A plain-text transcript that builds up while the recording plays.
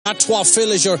Atois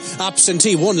Phil is your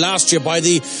absentee, won last year by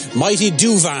the mighty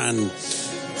Duvan.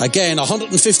 Again,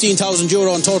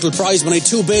 €115,000 in total prize money.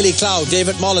 2 Bailey Cloud,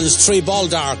 David Mullins, 3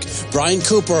 Baldark, Brian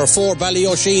Cooper, 4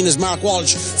 Ballyosheen is Mark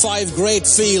Walsh, 5 Great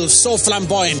Field, So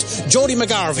Flamboyant, Jody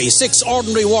McGarvey, 6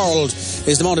 Ordinary World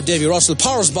is the mount of Davy Russell,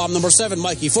 Powers Bomb number 7,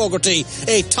 Mikey Fogarty,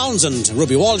 8 Townsend,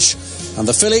 Ruby Walsh, and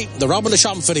the filly, the Robin de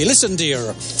Champ filly, Listen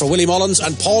Dear, for Willie Mullins,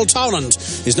 and Paul Townend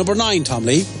is number 9, Tom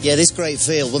Lee. Yeah, this Great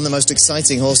Field, one of the most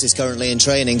exciting horses currently in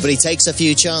training, but he takes a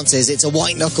few chances. It's a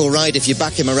white-knuckle ride if you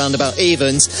back him around about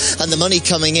evens, and the money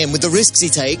coming in with the risks he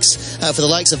takes for the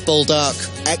likes of Baldark.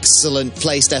 Excellent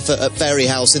placed effort at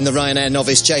Fairyhouse in the Ryanair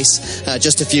Novice Chase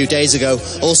just a few days ago.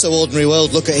 Also Ordinary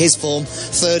World, look at his form,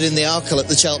 3rd in the Arkle at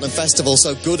the Cheltenham Festival,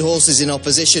 so good horses in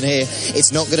opposition here.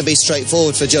 It's not going to be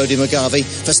straightforward for Jody McGarvey.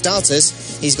 For starters,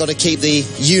 he's got to keep the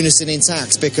unison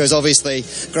intact, because obviously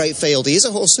Great Field, he is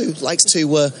a horse who likes to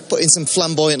put in some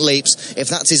flamboyant leaps. If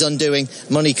that's his undoing,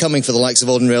 money coming for the likes of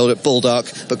Ordinary World at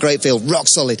Baldark, but Great Field, rock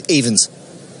solid, evens.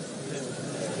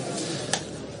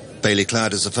 Bailey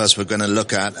Cloud is the first we're going to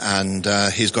look at, and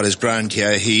he's got his ground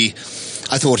here.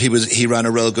 I thought he ran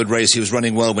a real good race. He was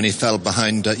running well when he fell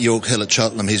behind York Hill at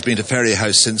Cheltenham. He's been to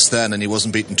Fairyhouse since then, and he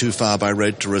wasn't beaten too far by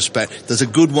Road to Respect. There's a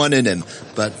good one in him,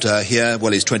 but here,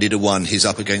 well, he's 20-1. He's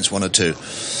up against 1 or 2.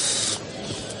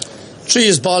 3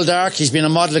 is Baldark. He's been a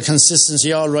model of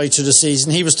consistency all right through the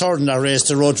season. He was 3rd in that race,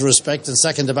 the Road to Respect, and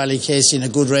 2nd to Ballycasey in a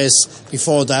good race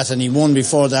before that, and he won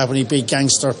before that when he beat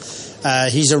Gangster.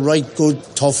 He's a right good,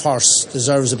 tough horse.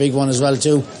 Deserves a big one as well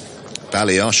too.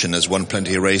 Ballyosheen has won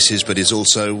plenty of races, but he's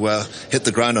also hit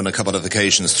the ground on a couple of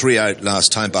occasions. 3 out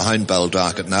last time behind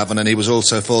Baldark at Navan, and he was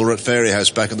also fuller at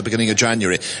Fairyhouse back at the beginning of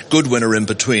January. Good winner in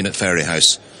between at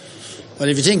Fairyhouse. Well,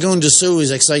 if you think Undasoo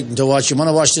is exciting to watch, you want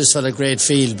to watch this fella Great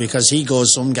Field, because he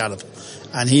goes some gallop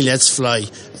and he lets fly.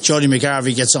 Jody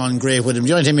McGarvey gets on great with him.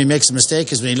 The only time he makes a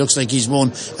mistake is when he looks like he's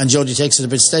won and Jody takes it a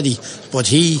bit steady, but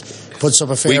he puts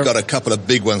up a fair... We've got a couple of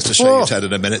big ones to show you, Ted,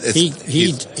 in a minute.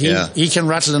 He can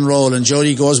rattle and roll, and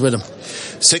Jody goes with him.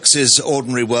 6 is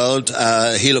Ordinary World.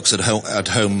 He looks at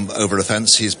home over a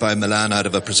fence. He's by Milan out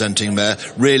of a presenting mare.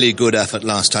 Really good effort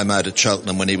last time out at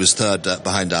Cheltenham when he was 3rd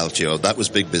behind Altio. That was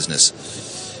big business.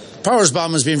 Powers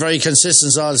Bomb has been very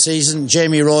consistent all season.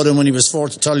 Jamie rode him when he was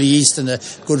 4th to Tully East in a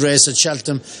good race at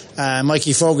Cheltenham.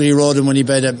 Mikey Fogarty rode him when he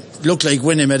looked like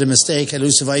winning, made a mistake.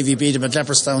 Elusive Ivy beat him at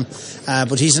Leopardstown.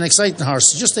 But he's an exciting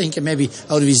horse. Just thinking maybe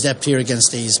out of his depth here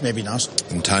against these, maybe not.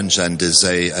 And Townsend is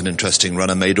an interesting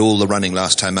runner. Made all the running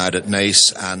last time out at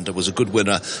Naas, and was a good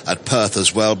winner at Perth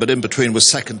as well. But in between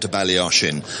was 2nd to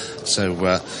Ballyosheen. So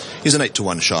he's an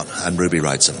 8-1 shot, and Ruby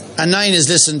rides him. And 9 is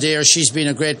Listen Dear. She's been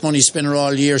a great money spinner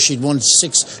all year. She'd won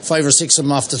 5 or 6 of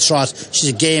them off the trot. She's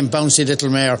a game, bouncy little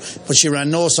mare, but she ran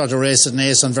no sort of race at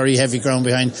Naas on very heavy ground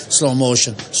behind Slow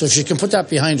Motion. So if she can put that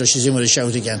behind her, she's in with a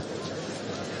shout again.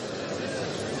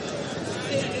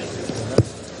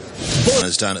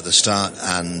 Was down at the start,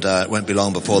 and it won't be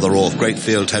long before they're off. Great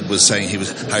Field, Ted was saying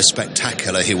how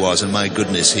spectacular he was, and my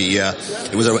goodness,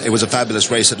 it was a fabulous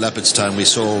race at Leopardstown. We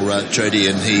saw Jody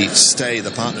and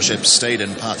the partnership stayed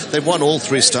in part. They've won all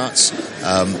 3 starts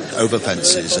over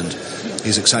fences, and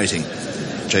he's exciting.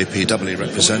 JPW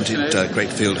represented.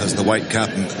 Great Field has the white cap,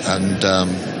 and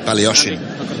Ballyosheen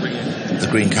the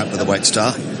green cap with the white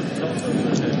star.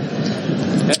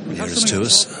 Here is to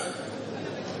us.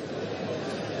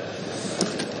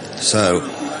 So,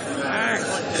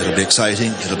 it'll be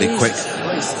exciting, it'll be quick.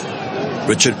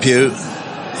 Richard Pugh,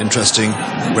 interesting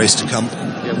race to come.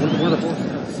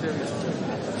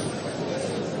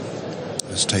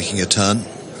 It's taking a turn.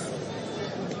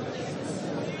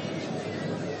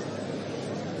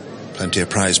 Plenty of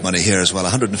prize money here as well,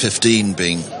 115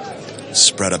 being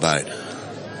spread about.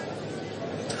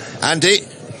 Andy,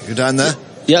 you down there?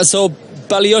 Yeah, so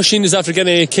Ballyosheen is after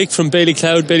getting a kick from Bailey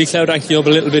Cloud. Bailey Cloud acting up a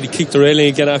little bit. He kicked the railing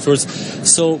again afterwards.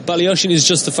 So Ballyosheen is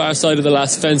just the far side of the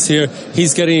last fence here.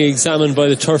 He's getting examined by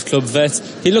the Turf Club vets.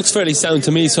 He looks fairly sound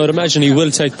to me, so I'd imagine he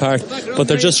will take part. But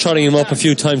they're just trotting him up a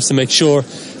few times to make sure.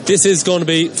 This is going to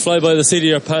be fly by the seat of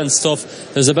your pants stuff.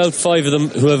 There's about 5 of them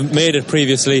who have made it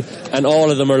previously, and all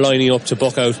of them are lining up to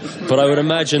buck out. But I would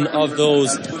imagine of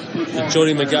those,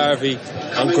 Jody McGarvey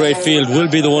on Great Field will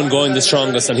be the one going the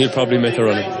strongest, and he'll probably make a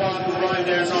running.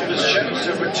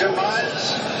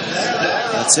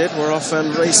 That's it, we're off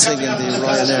and racing in the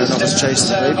Ryanair Novice Chase,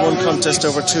 the Grade 1 contest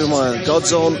over 2 mile.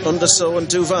 God's Own, Undersow and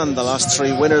Duvan, the last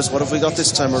 3 winners. What have we got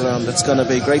this time around? It's going to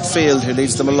be Great Field who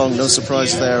leads them along, no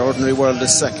surprise there. Ordinary World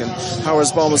is second.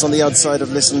 Powers Bomb is on the outside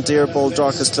of Listen Dear. Bold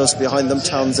Dark is close behind them.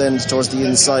 Townsend towards the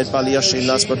inside. Ballyushin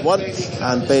last but one.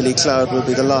 And Bailey Cloud will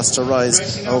be the last to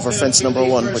rise over fence number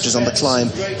 1, which is on the climb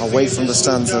away from the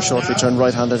stands. They'll shortly turn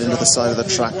right-handed into the side of the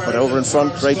track. But over in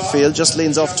front, Great Field just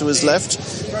leans off to his left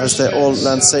as they all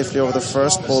land safely over the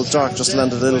first. Bold Dark just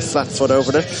landed a little flat foot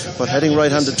over it, but heading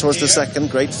right-handed towards the second.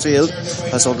 Great Field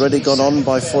has already gone on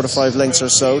by 4 to 5 lengths or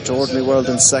so to Ordinary World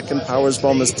in second. Powers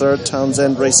Bomb is third.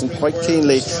 Townsend racing quite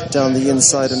keenly down the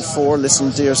inside in 4.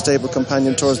 Listen Dear, stable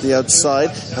companion towards the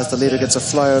outside as the leader gets a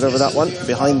flyer out over that one.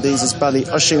 Behind these is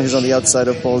Ballyushin, who's on the outside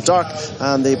of Bold Dark,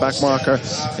 and the back marker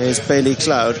is Bailey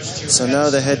Cloud. So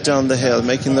now they head down the hill,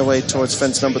 making their way towards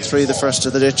fence number 3, the first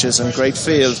of the ditches, and Great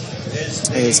Field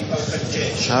is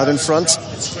out in front,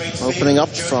 opening up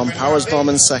from Powers Bomb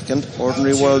in second.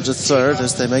 Ordinary World is third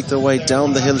as they make their way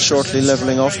down the hill, shortly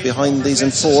levelling off. Behind these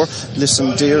in 4,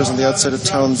 Listen Dear is on the outside of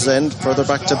Townsend. Further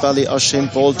back to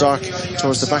Ballyushin. Bold Dark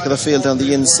towards the back of the field down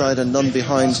the inside, and none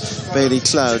behind Bailey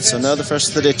Cloud. So now the first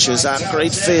of the ditches at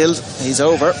Great Field. He's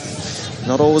over.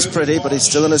 Not always pretty, but he's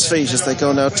still on his feet as they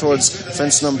go now towards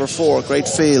fence number 4. Great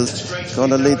Field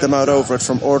going to lead them out over it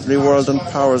from Ordinary World and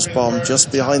Powers Bomb.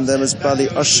 Just behind them is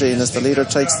Ballyushin as the leader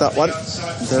takes that one.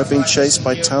 They're being chased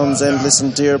by Townsend,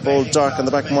 Listen Dear, Bold Dark, and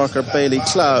the back marker Bailey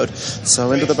Cloud.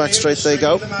 So into the back straight they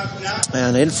go.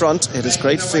 And in front it is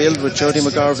Great Field with Jody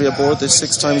McGarvey aboard, the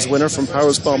 6 times winner from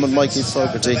Powers Bomb and Mikey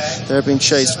Fogarty. They're being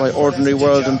chased by Ordinary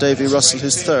World and Davy Russell,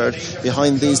 who's third.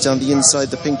 Behind these down the inside,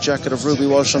 the pink jacket of Ruby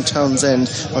Walsh and Townsend.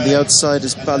 On the outside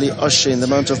is Ballyushin, the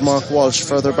mount of Mark Walsh.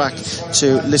 Further back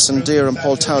to Listen Dear and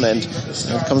Paul Townend.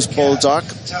 And comes Bold Dark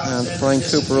and Brian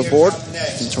Cooper aboard.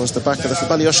 And towards the back of the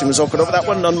Ballyushin was awkward over that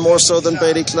one, none more so than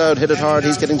Bailey Cloud. Hit it hard,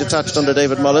 he's getting detached under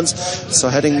David Mullins. So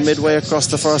heading midway across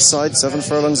the far side, 7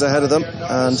 furlongs ahead of them,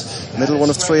 and middle one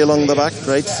of 3 along the back.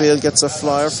 Great Field gets a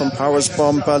flyer from Powers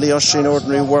Bomb, Ballyushin,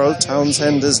 Ordinary World.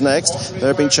 Townsend is next.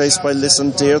 They're being chased by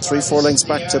Listen Dear. 3-4 lengths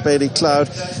back to Bailey Cloud,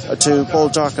 to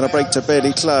Bold Dark, and a break to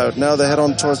Bailey Cloud. Now they head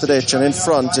on towards the ditch, and in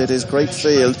front it is Great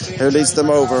Field who leads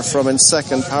them over from in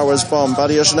second. Powers Bomb,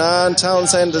 Ballyushin, and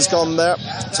Townsend has gone there.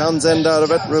 Townsend out of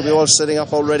it. Ruby Walsh sitting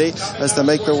up already as they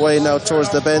make their way now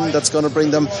towards the bend. That's going to bring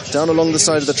them down along the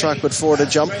side of the track with 4 to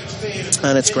jump.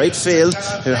 And it's Great Field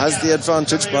who has the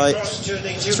advantage by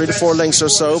 3 to 4 lengths or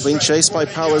so, being chased by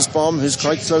Powers Bomb, who's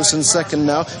quite close in second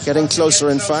now, getting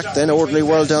closer in fact. Then Ordinary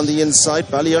World down the inside.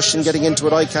 Ballyushin getting into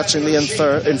it eye-catchingly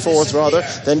in fourth rather.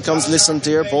 Then comes Listen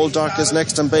Dear. Bold Dark is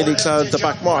next, and Bailey Cloud the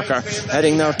back marker,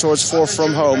 heading now towards 4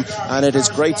 from home. And it is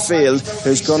Great Field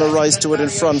who's going to rise to it in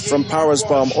front from Powers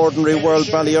Bomb. Ordinary World,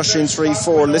 Ballyushin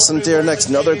 3-4. Listen Dear next.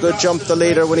 Another good jump. The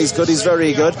leader, when he's good, he's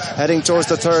very good. Heading towards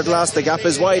the third last. The gap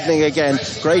is widening again.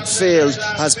 Great Field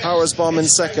has Powers Bomb in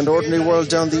second. Ordinary World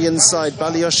down the inside.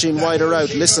 Ballyushin wider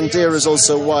out. Listen Dear is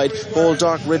also wide. Bold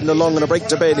Dark ridden along on a break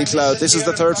to Bailey Cloud. This is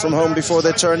the third from home before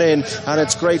they turn in, and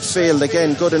it's Great Field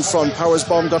again, good in front. Powers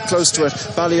Bomb got close to it.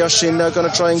 Ballyushin now going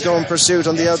to try and go in pursuit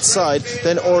on the outside.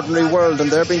 Then Ordinary World, and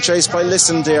they're being chased by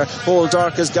Listen Dear. Bold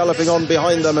Dark is galloping on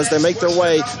behind them as they make their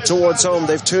way towards home.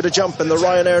 They've 2 to jump in the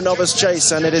Ryanair Novice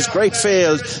Chase, and it is Great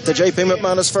Field, the JP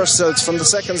McManus first silks from the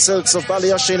second silks of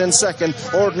Ballyushin in second.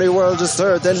 Ordinary World is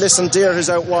third. Then Listen Dear is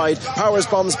out wide. Powers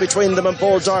Bombs between them, and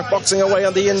Bold Dark boxing away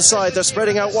on the inside. They're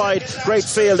spreading out wide. Great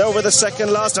Field over the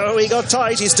second last. Oh, he got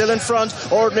tight. He's still in front.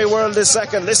 Ordinary World is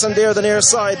second. Listen Dear the near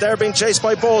side. They're being chased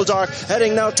by Bold Dark,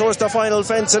 heading now towards the final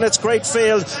fence, and it's Great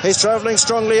Field. He's travelling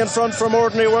strongly in front from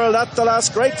Ordinary World at the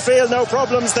last. Great Field, no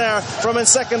problems there from in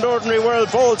second. Ordinary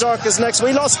World. Bold Dark is next.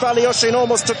 We lost Ballyushin,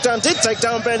 almost did take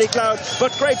down Bailey Cloud,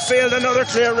 but Great Field, another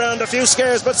clear round. A few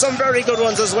scares, but some very good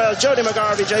ones as well. Jody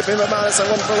McGarvey, JP McManus, and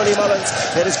one for Willie Mullins.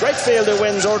 It is Great Field who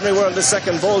wins. Ordinary World is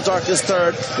second. Bold Dark is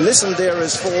third. Listen Dear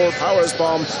is 4. Powers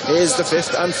Bomb is the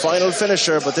 5th and final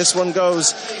finisher, but this one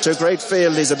goes to Great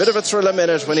Field. He's a bit of a thrill a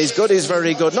minute. When he's good, he's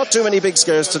very good. Not too many big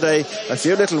scares today, a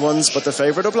few little ones, but the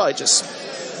favourite obliges.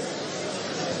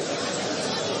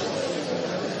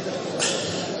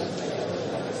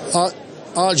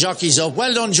 All jockeys up.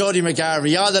 Well done, Jody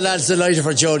McGarvey. All the lads delighted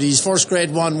for Jody. His first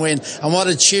Grade 1 win. And what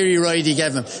a cheery ride he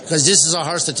gave him. Because this is a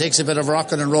horse that takes a bit of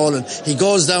rocking and rolling. He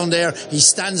goes down there, he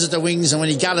stands at the wings, and when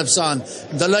he gallops on,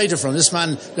 I'm delighted for him. This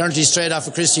man learned he straight off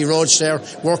of Christy Roach there,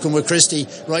 working with Christy.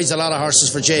 Rides a lot of horses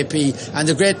for JP. And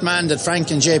the great man that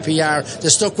Frank and JP are, they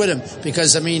stuck with him.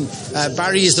 Because,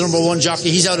 Barry is the number 1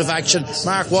 jockey. He's out of action.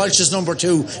 Mark Walsh is number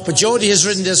 2. But Jody has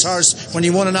ridden this horse when he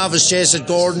won a Novice Chase at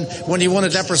Gordon, when he won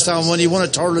at Leopardstown, when he won down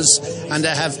at Thurles, and they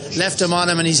have left him on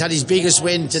him, and he's had his biggest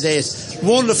win to date.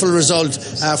 Wonderful result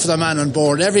for the man on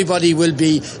board. Everybody will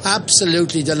be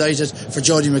absolutely delighted for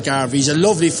Jody McGarvey. He's a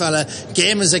lovely fella,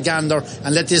 game as a gander,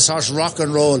 and let this horse rock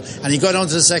and roll. And he got on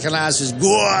to the second last, says, go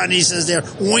on, he says there,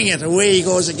 wing it, away he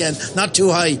goes again, not too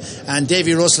high. And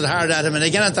Davy Russell hard at him, and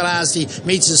again at the last he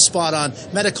meets his spot on.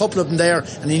 Met a couple of them there,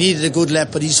 and he needed a good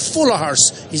lep, but he's full of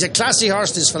horse. He's a classy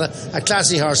horse, this fella, a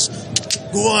classy horse.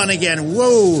 Go on again,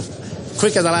 whoa,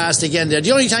 quick at the last again there.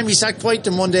 The only time he sacked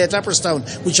Whiteton one day at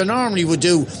Leopardstown, which you normally would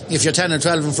do if you're 10 or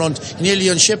 12 in front, he nearly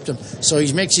unshipped him. So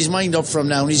he makes his mind up from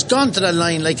now, and he's gone to the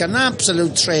line like an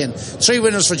absolute train. 3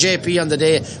 winners for JP on the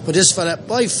day, but this fella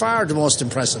by far the most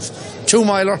impressive.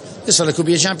 2-miler, this fella could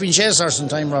be a champion chase horse in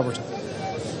time, Robert.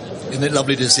 Isn't it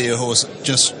lovely to see a horse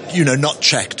just, not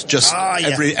checked, just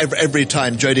every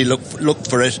time Jody looked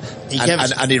for it,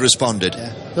 and he responded.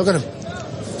 Yeah. Look at him.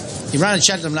 He ran at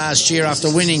Cheltenham last year after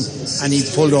winning, and he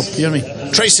pulled up. You know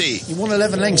me? Tracy. He won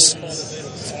 11 lengths.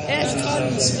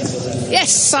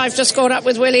 Yes, I've just gone up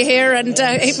with Willie here, and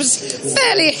it was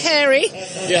fairly hairy.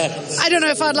 Yeah. I don't know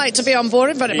if I'd like to be on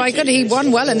board, but my God, he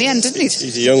won well in the end, didn't he?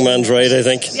 He's a young man's ride, I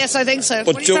think. Yes, I think so.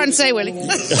 What are you trying to say, Willie?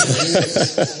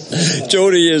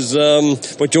 Jody is,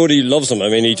 but Jody loves him. I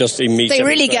mean, he meets. They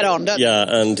really get on, don't they? Yeah,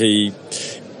 and he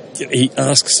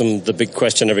asks him the big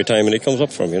question every time, and it comes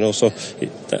up for him,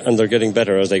 and they're getting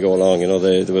better as they go along.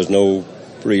 There was no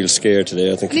real scare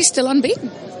today, I think. And he's still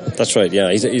unbeaten. That's right,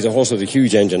 yeah. He's a horse with a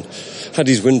huge engine. Had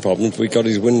his wind problems. We got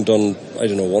his wind done, I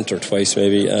don't know, once or twice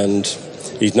maybe, and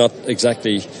he's not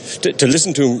exactly... To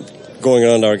listen to him going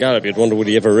around our gallop, you'd wonder would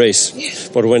he ever race. Yes.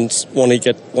 But once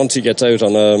he gets out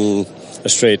on a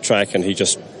straight track and he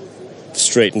just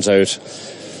straightens out,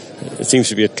 it seems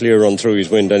to be a clear run through his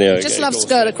wind anyhow. He just loves to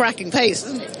go at a cracking pace,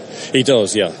 doesn't he? He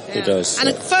does, yeah. He does. And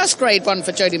a first grade one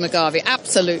for Jody McGarvey,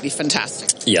 absolutely fantastic.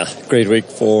 Yeah, great week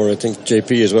for, I think,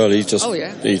 JP as well.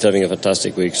 He's having a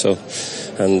fantastic week. So,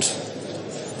 and,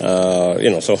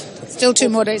 so... Still 2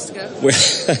 more days to go.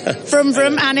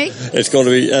 Vroom, Annie? It's going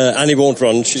to be... Annie won't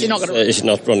run. She's not going to run? She's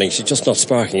not running. She's just not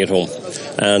sparking at home.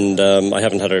 And I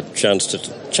haven't had her chance to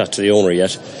chat to the owner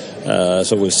yet.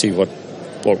 So we'll see what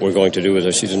we're going to do with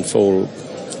her. She's in foal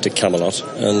to Camelot.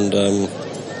 And,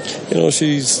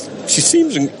 she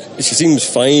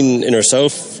seems fine in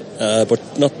herself, but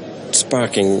not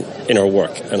sparking in her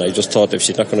work. And I just thought if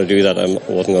she's not going to do that, I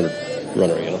wasn't going to run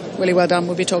her, Willie, well done.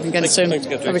 We'll be talking again soon.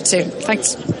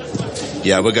 Thanks.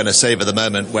 Yeah, we're going to savour the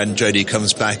moment when Jody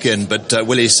comes back in, but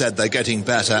Willie said they're getting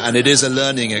better, and it is a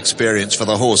learning experience for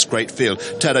the horse. Great field.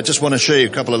 Ted, I just want to show you a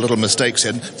couple of little mistakes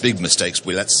in. Big mistakes.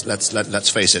 Let's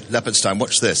face it. Leopardstown,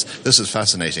 watch this. This is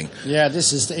fascinating. Yeah,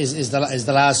 this is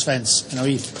the last fence.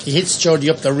 He hits Jody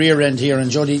up the rear end here, and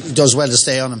Jody does well to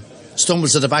stay on him.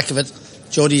 Stumbles at the back of it.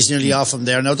 Jody's nearly off him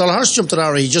there. Now, the horse jumped at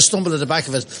Ara. He just stumbled at the back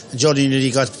of it, and Jody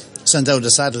nearly got sent out of the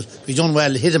saddle. He done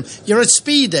well, hit him. You're at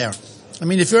speed there. I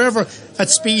mean, if you're ever at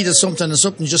speed at something and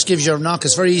something just gives you a knock,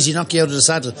 it's very easy to knock you out of the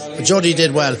saddle. But Jody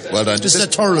did well. Well done. This is a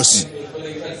Thurles.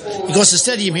 He goes to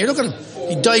steady him here. Look at him.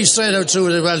 He dives straight out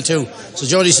through it well too. So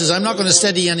Jody says, I'm not going to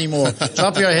steady you anymore.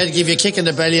 Drop your head, give you a kick in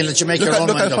the belly and let you make your own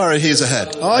mind up. Look how far he's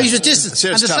ahead. Oh, he's a distance.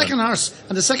 And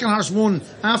the second horse won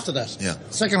after that. Yeah.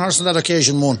 Second horse on that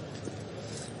occasion won.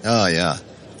 Oh, yeah.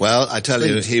 Well, I tell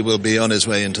you, he will be on his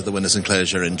way into the winner's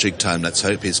enclosure in jig time. Let's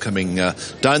hope. He's coming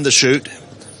down the chute.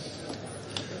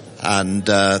 And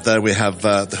there we have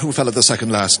who fell at the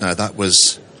second last now. That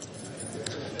was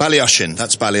Ballyoshin.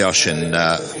 That's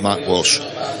Ballyoshin, Mark Walsh.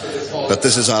 But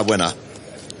this is our winner,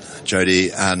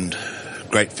 Jody, and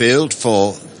great field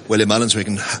for Willie Mullins. We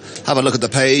can have a look at the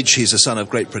page. He's a son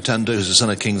of Great Pretender, who's a son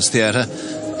of King's Theatre.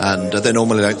 And they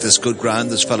normally like this good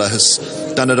ground. This fella has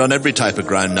done it on every type of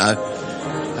ground now.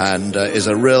 And is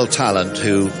a real talent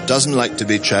who doesn't like to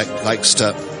be checked, likes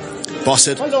to boss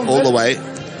it all the way.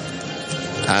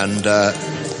 And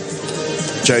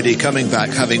Jody coming back,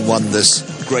 having won this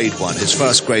Grade 1, his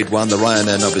first Grade 1, the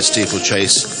Ryanair Novice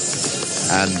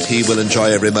Steeplechase, and he will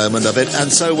enjoy every moment of it,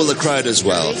 and so will the crowd as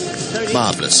well.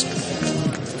 Marvellous.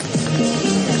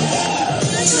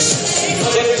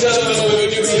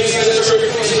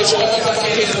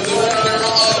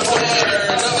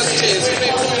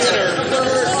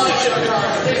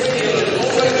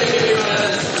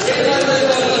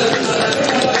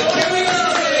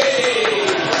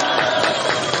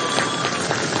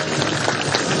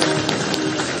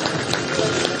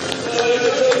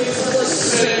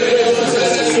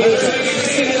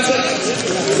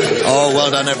 Oh,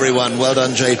 well done, everyone. Well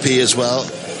done, JP, as well.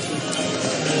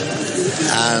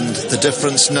 And the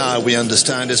difference now, we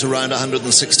understand, is around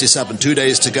 167. 2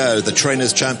 days to go. The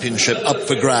Trainers' Championship up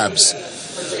for grabs.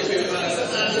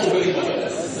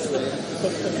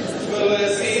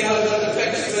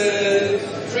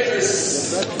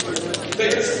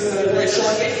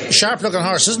 sharp looking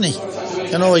horse, isn't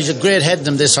he? You know, he's a great head in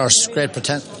him, this horse.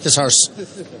 This horse.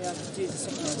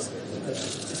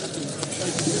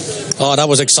 Oh, that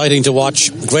was exciting to watch.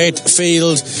 Great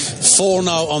field. 4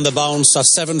 now on the bounce.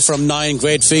 That's 7 from 9.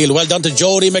 Great field. Well done to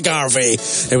Jody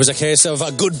McGarvey. It was a case of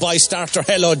a goodbye starter.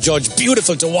 Hello, Judge.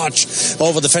 Beautiful to watch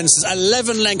over the fences.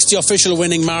 11 lengths the official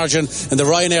winning margin in the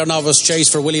Ryanair Novice Chase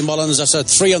for Willie Mullins. That's a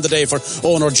 3 on the day for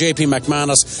owner JP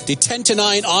McManus. The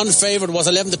 10-9 on favoured was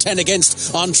 11-10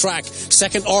 against on track.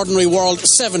 Second Ordinary World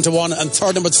 7-1 and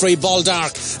third number 3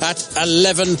 Baldark at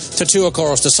 11-2 of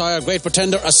course. The sire Great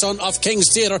Pretender, a son of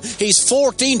King's Theatre. He's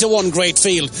 14-1 Great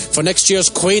field for next year's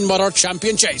Queen Mother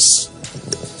Champion Chase.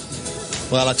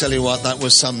 Well, I tell you what, that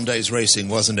was some day's racing,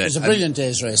 wasn't it? It was a brilliant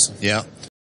day's racing. Yeah.